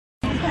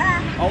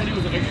Aldi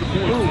was an extra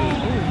point.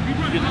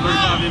 Get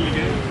 35 in the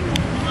game.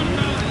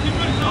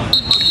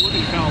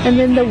 And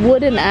then the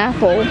Wooden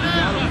Apple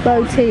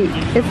Boutique.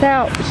 It's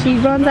out. She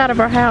runs out of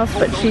her house,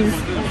 but she's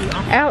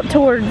out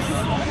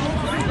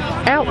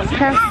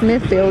past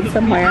Smithfield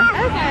somewhere.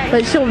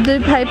 But she'll do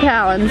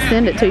PayPal and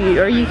send it to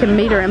you, or you can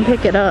meet her and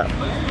pick it up.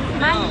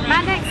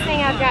 My next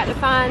thing I've got to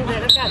find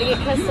that I've got to get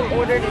custom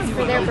ordered is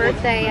for their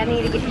birthday. I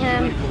need to get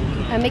him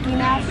a Mickey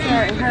Mouse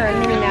shirt and her a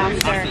Minnie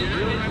Mouse shirt.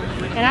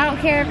 And I don't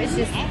care if it's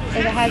just if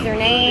it has their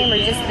name or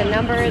just the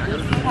number.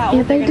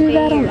 Yeah, they do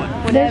that on.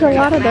 There's a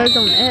lot of those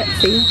on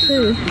Etsy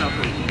too.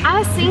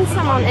 I've seen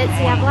some on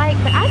Etsy I've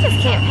liked, but I just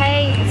can't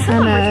pay. Some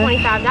of them are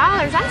 $25.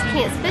 I just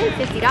can't spend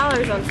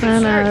 $50 on two I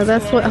know, shirts.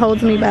 that's what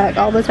holds me back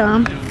all the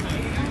time.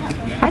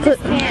 I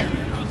just can't.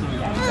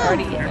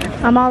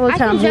 I'm all the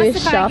time I can Jewish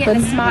justify shopping.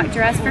 getting a smock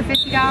dress for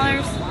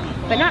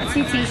 $50, but not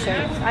 2 t-shirts.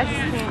 I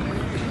just can't.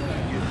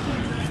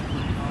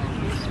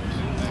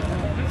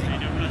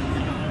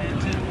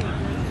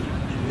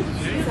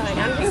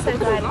 I'm just so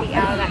glad to be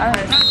out of that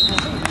person.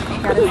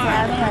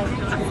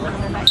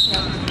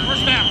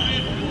 First down.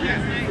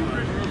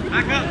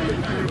 Back up.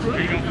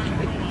 There you go.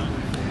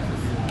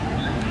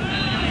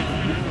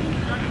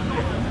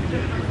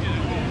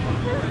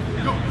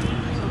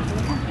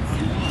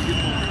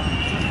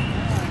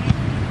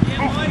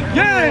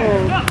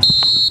 Yeah!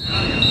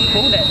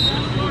 Hold it.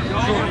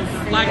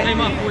 Flag came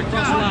up before we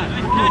crossed the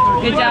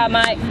line. Good job,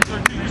 Mike.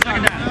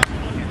 Second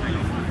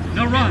down.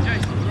 No run. Look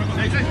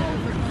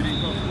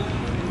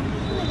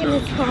at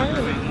Miss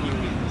Carly.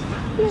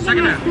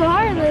 Second down.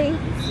 Carly.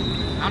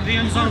 Out the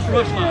end zone for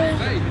rush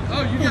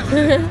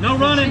line. No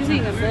running. She's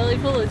eating a belly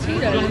full of We're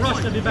going to Cheetos.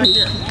 rush to be back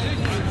here.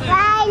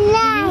 I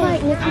know. You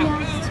like Mickey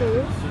Mouse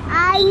too?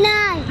 I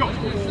know.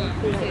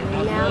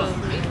 Minnie Mouse.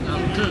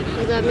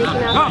 We love Mickey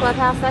Mouse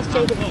Clubhouse. That's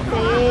Jacob's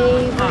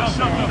favorite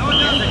show.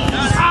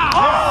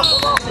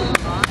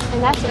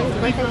 And that's Jacob's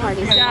birthday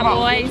party. Good job,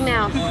 boys. Mickey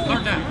Mouse.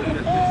 Third down.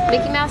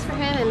 Mickey Mouse for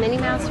him and Minnie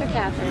Mouse for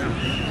Catherine. Are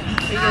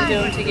you going to do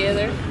them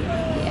together?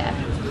 Yeah.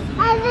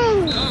 I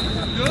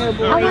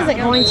wasn't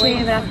going to,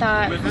 but I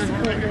thought, what's the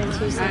point going to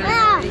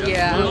soon?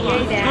 Yeah. Not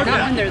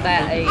when they're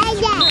that age.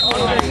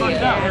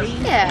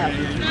 Yeah.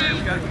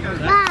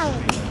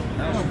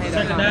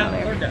 Second down.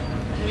 Third down.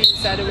 Have you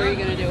decided where you're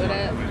going to do it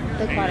at?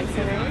 The aquatic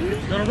center.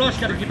 Going to rush.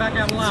 Got to get back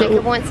out of line.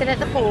 Jacob wants it at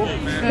the pool.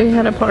 We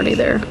had a party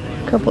there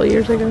a couple of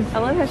years ago. I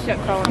love how she got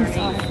crawling on her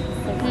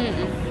knees.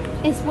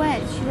 It's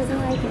wet. She doesn't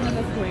like it.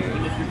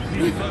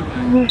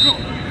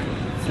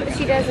 That's what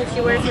she does when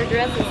she wears her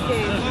dresses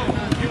too.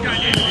 You got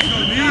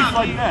knees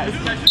like that.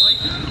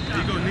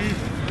 You go knees.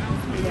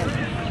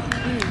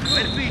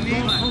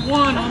 For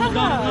one on the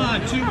dotted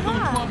line. 2 going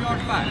 12-yard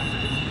back.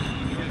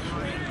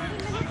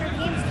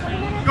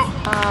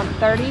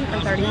 30 or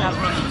 30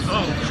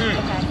 Oh, sure.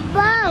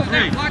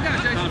 Hey.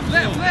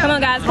 Come on,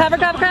 guys. Cover,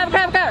 cover, cover,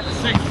 cover, cover.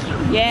 6.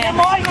 Yeah.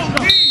 No, he's not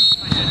hurt.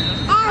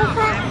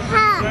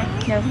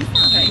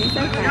 He's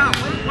okay.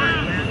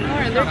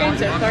 Lauren, their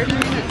games are 30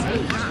 minutes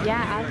each.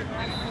 Yeah,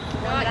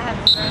 I have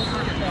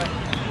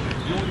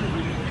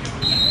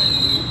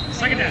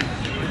Second down.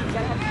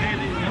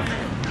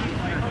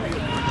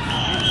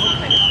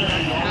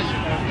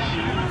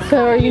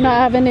 So are you not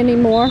having any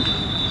more?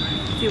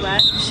 Do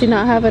what? She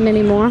not having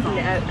any more? No,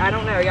 I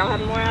don't know. Y'all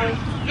having more, Allie?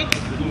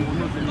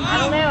 I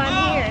don't know, I'm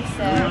here,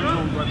 so.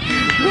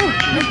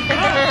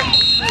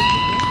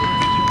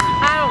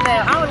 I don't know.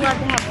 I would love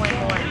to have one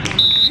more.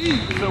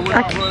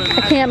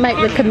 I can't make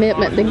the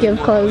commitment to give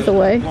clothes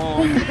away.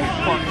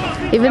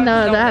 Even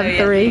though I have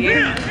 3.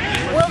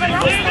 Well, the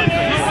nice thing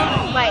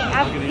is, like,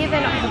 I've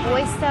given the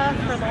boy stuff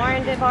for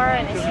Lauren to borrow,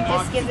 and she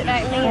just gives it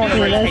back to me. And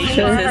Yeah, that's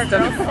true. her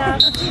girl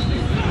stuff.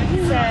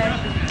 So,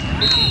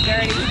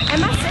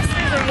 and my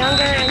sisters are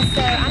younger, and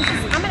so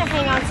I'm gonna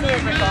hang on to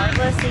it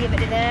regardless to give it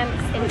to them.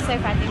 And so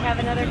if I do have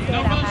another kid,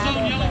 I'll have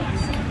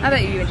it. I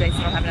bet you and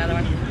Jason will have another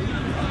one.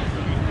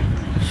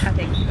 I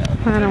think you will.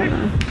 I don't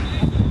know.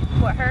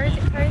 What, her and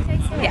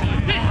Jason? Yeah.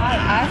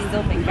 I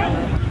still think you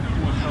will.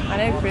 I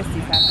know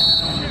Christy's having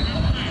another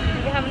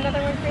one. You have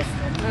another one, Kristen?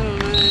 I don't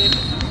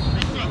know.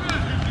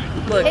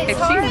 Look, It's if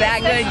hard, she's that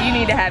good, you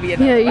need to have you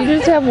Yeah, another you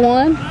just have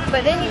one.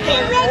 But then you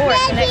can afford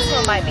the next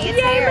one might be a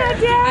tear.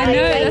 I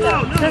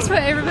know, that's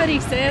what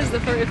everybody says.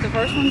 If the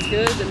first one's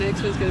good, the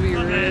next one's going to be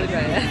really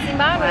bad.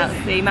 Mine was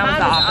Mine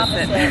was the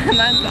opposite.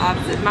 Mine's the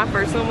opposite. My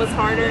first one was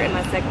harder, and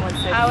my second one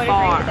so I would agree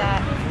far with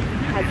that.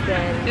 has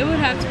been. It would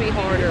have to be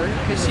harder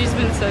because she's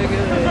been so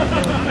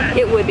good.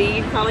 It would be.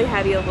 You'd probably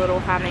have you a little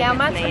high Now,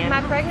 maintenance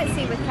my man.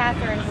 pregnancy with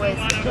Catherine was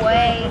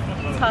way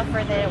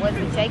tougher than it was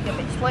with Jacob.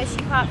 But once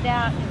she popped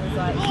out, it was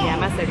like, Yeah,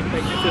 my second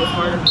pregnancy was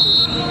harder.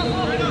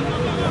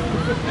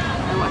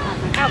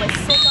 I was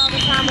sick all the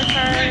time with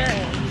her.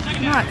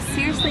 And Not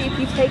seriously. If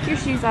you take your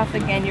shoes off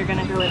again, you're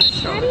gonna go in the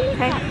stroller.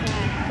 Okay.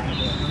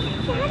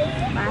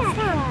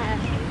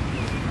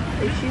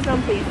 Leave shoes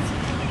on, please.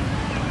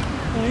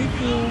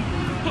 Thank you.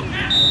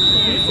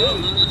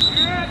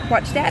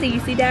 Watch Daddy. You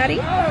see Daddy?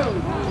 Here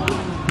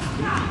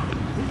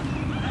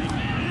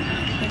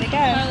they go.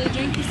 Riley,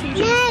 drink your sea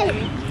juice,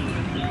 baby.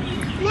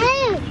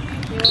 no,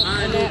 You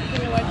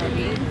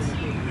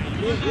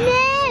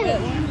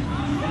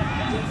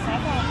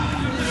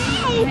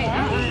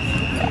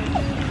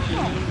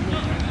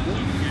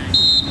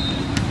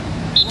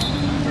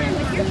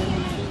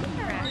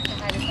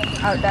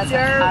Oh, that's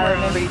I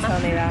remember you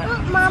telling me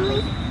that.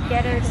 Mommy.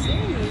 Get her to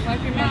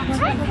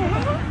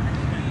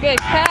Good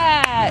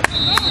catch.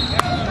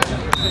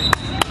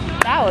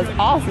 That was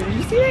awesome. Did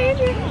you see that,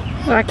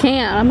 Andrew? I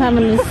can't. I'm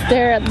having to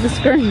stare at the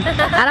screen.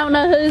 I don't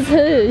know who's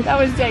who. That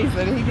was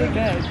Jason. He did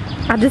good.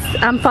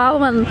 I'm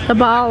following the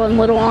ball in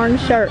little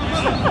orange shirts.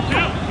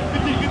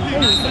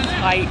 This is a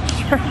tight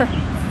shirt.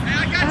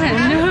 I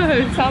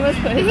know. Thomas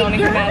put his on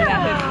and came out of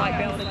that hood and like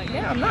Bella was like,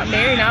 yeah, I'm not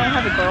married and I don't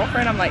have a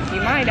girlfriend. I'm like,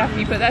 you might after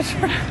you put that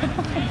shirt on.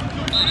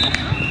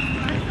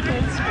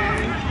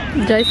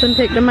 Jason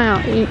picked him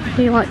out.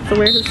 He likes to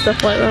wear his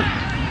stuff like that.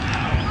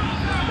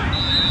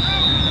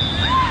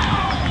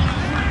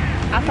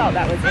 I thought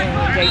that was in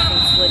when Jason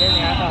slid in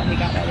there. I thought he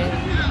got that in.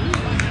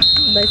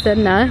 They said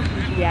no.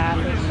 Yeah, I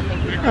think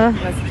he must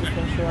have just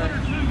been short.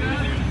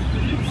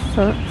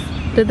 So,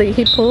 did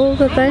he pull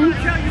the thing?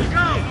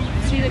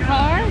 See the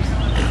cars?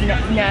 No,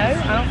 I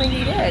don't think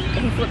he did.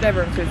 He flipped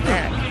over into his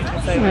neck.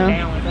 And so he went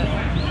down, but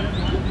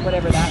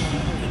whatever that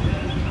means.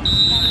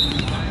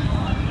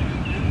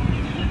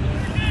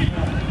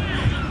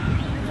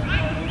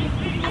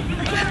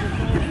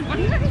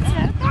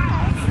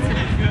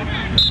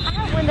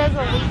 one of those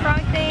little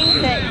leapfrog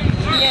things that,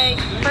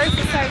 first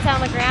it starts on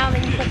the ground,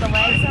 then you put the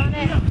legs on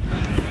it.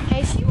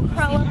 And she would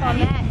crawl up on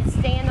that and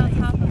stand on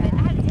top of it. I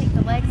had to take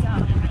the legs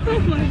off. Oh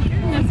my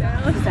goodness,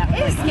 Alice.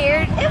 It was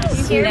scared. It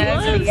was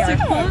scary.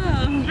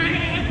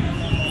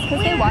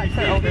 Because they watch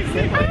their older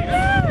siblings. I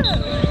know.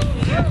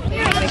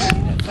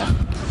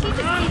 She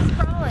just keeps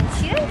crawling.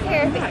 She doesn't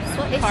care if she's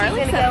going to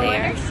go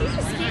under. She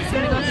just keeps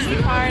going to go see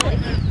Carly.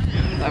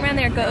 Go around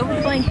there, go over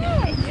the blanket.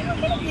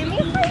 Give me a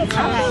break.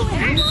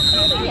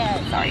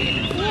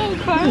 Sorry.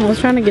 I was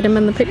trying to get him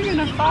in the picture. You're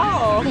gonna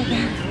fall. Do you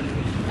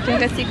want to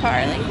go see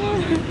Carly?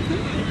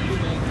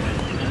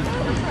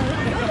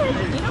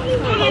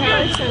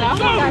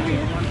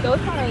 Go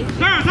with Carly.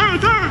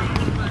 Turn!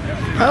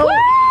 Oh!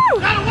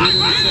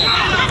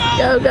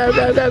 Go.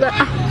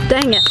 Ah,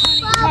 dang it.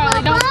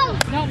 Carly, don't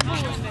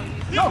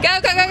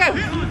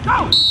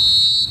Go!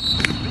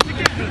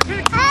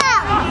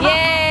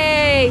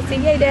 Yay! Say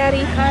yay,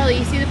 Daddy. Carly,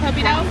 you see the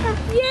puppy dog?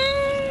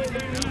 Yay!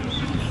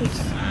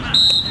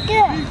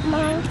 Good,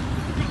 Mom.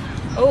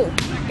 Oh,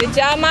 good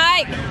job,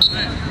 Mike.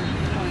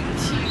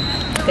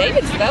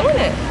 David's throwing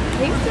it.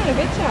 He's doing a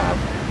good job.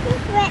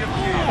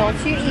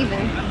 Don't you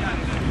even.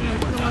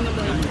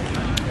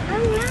 Oh,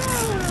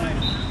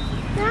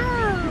 no.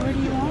 Where do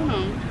you want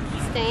him?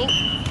 Stink.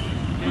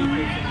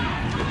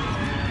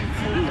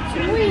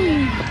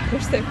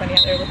 They're so funny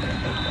out there looking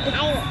at them.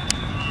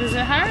 Does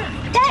it hurt?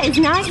 That is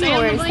not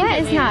yours. That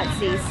is not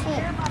C's.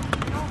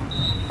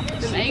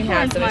 She can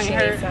have some if she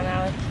needs some,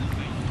 Allie.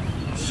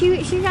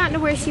 She's gotten to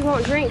where she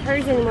won't drink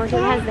hers anymore. She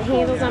has the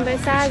handles on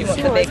both sides. She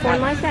the wants big one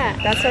one. like that.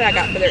 That's what I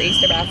got for their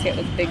Easter basket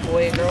was big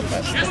boy and girl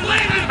fest.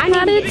 I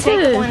need did to take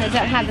too. the one that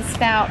don't have the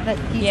spout that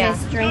you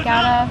just drink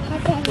out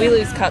of. We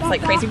lose cups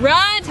like crazy.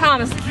 Run,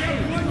 Thomas!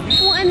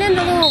 Well, and then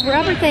the little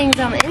rubber things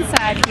on the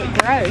inside get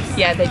gross.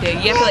 Yeah, they do.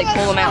 You have to like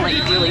pull them out and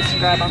like really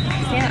scrub them.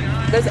 Yeah.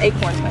 Those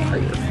acorns might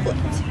hurt your foot.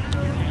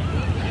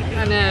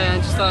 I know, I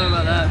just thought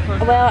about that.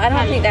 Well, I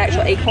don't think the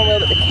actual acorn will,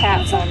 but the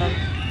caps on them.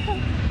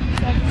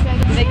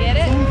 Did they get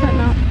it?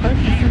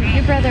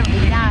 Your brother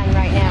would be dying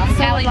right now.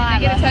 So Allie, did they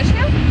get a Lila.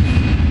 touchdown?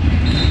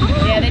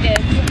 Yeah, they did.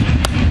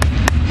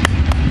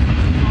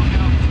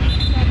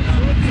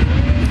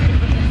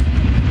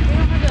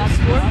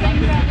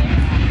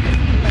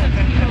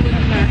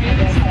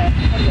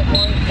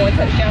 One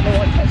touchdown to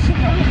one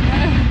touchdown.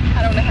 I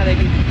don't know how they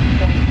do points.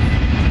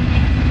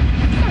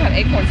 You don't have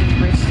acorns in your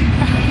bridge.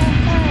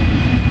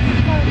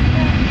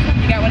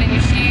 You got one in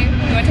your shoe?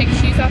 You want to take your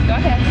shoes off? Go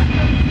ahead.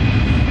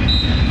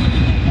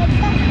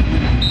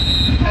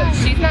 Oh,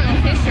 she's not going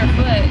to kiss your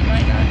foot. You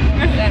might not want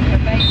to put that in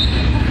her face.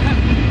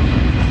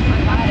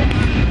 Might bite it.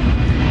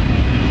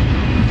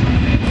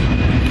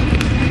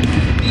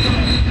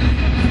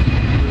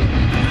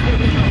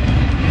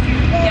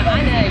 Yeah,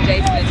 I know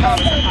Jason and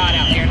Thomas are hot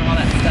out there and all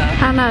that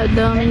stuff. I know,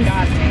 dummies.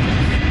 God dang.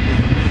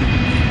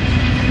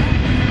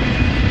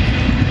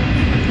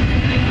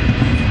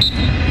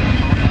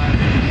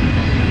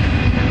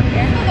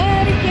 Careful,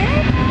 buddy,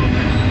 careful.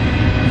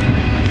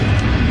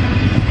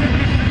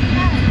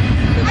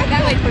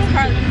 That way towards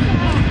Carly.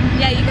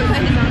 Yeah, you can put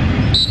his on.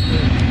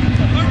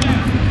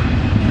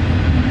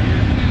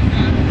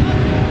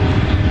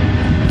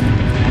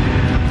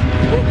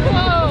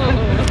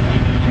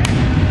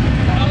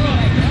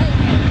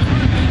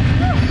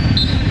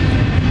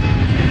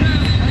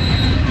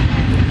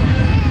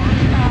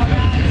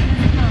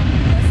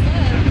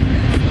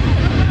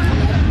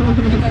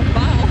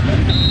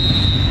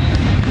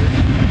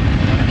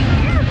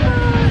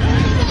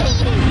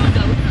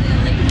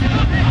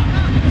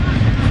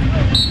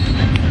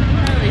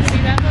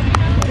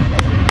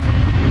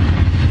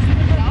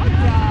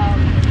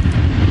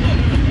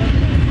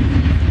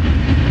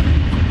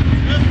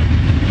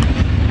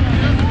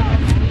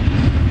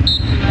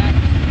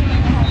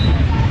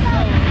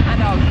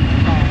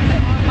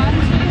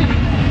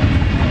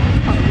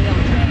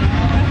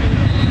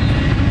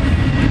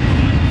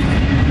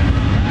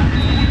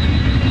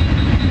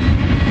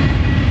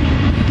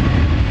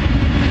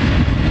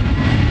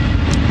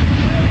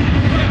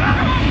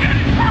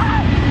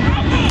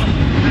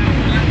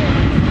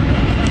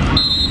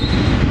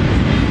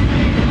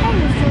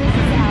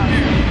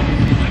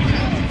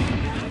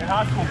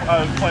 high school,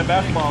 playing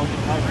basketball.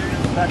 I was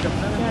backup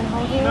center.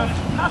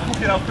 High school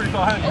kid, I was pretty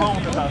tall. I had home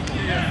since high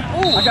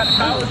school. I got to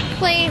college.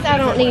 Please, I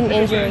don't need an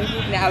injury.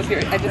 No, I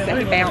just said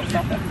he bounced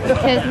off it.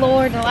 Because,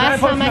 Lord, the last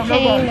time I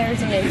came, there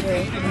was an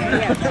injury.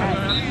 Just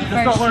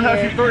don't learn how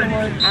to shoot three. And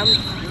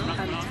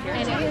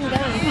it isn't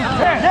done.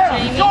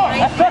 Jamie, short.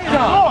 That's that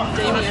short.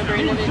 Jamie over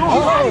individual. He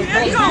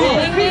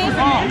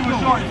was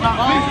short. It's not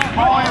big.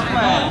 Ball and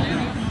flat.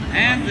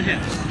 And the hit.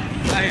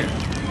 Right here.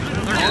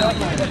 13.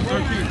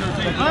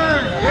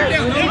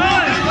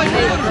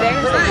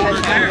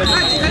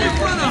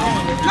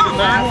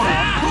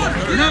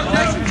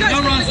 No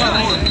runs on the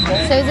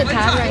So is it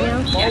tied right now?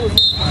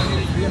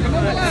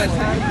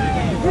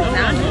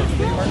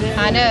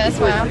 I know, that's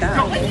why I'm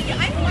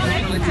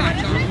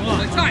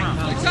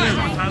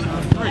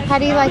How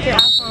do you like your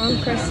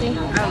iPhone, Christy?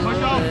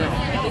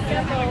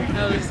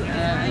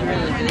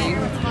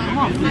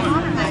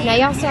 Now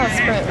y'all still have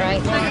Sprint,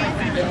 right?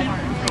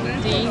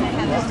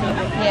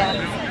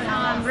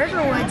 Yeah.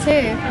 Riverwood too.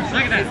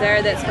 Is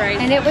there that's right?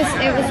 And it was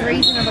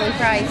reasonably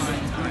priced.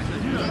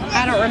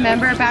 I don't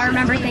remember, but I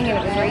remember thinking it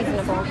was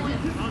reasonable.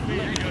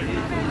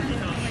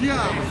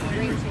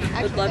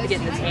 I would love to get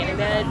in the tanning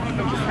bed and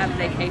just have a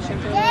vacation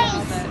for a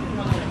while, but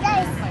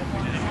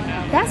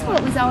That's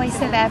what was always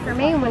so bad for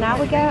me. When I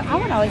would go, I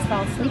would always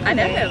fall asleep. I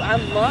know, I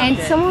loved And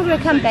it. someone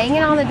would come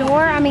banging on the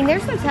door. I mean,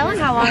 there's no telling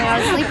how long I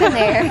was sleeping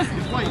there.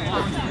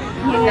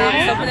 You know?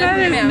 That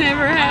has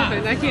never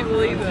happened. I can't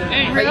believe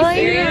that.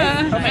 Really?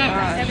 Yeah. Oh my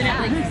gosh.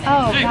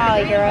 Oh,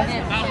 golly, girl.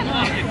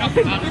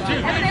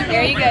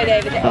 There you go,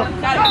 David. Oh,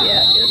 got it.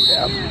 Yeah,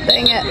 yourself.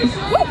 Dang it.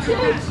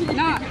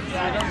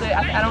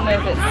 I don't know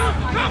if it's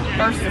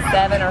first to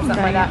 7 or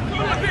something like that.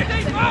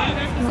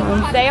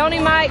 Stay on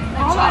him, Mike.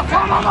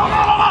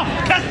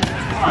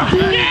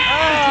 Yes!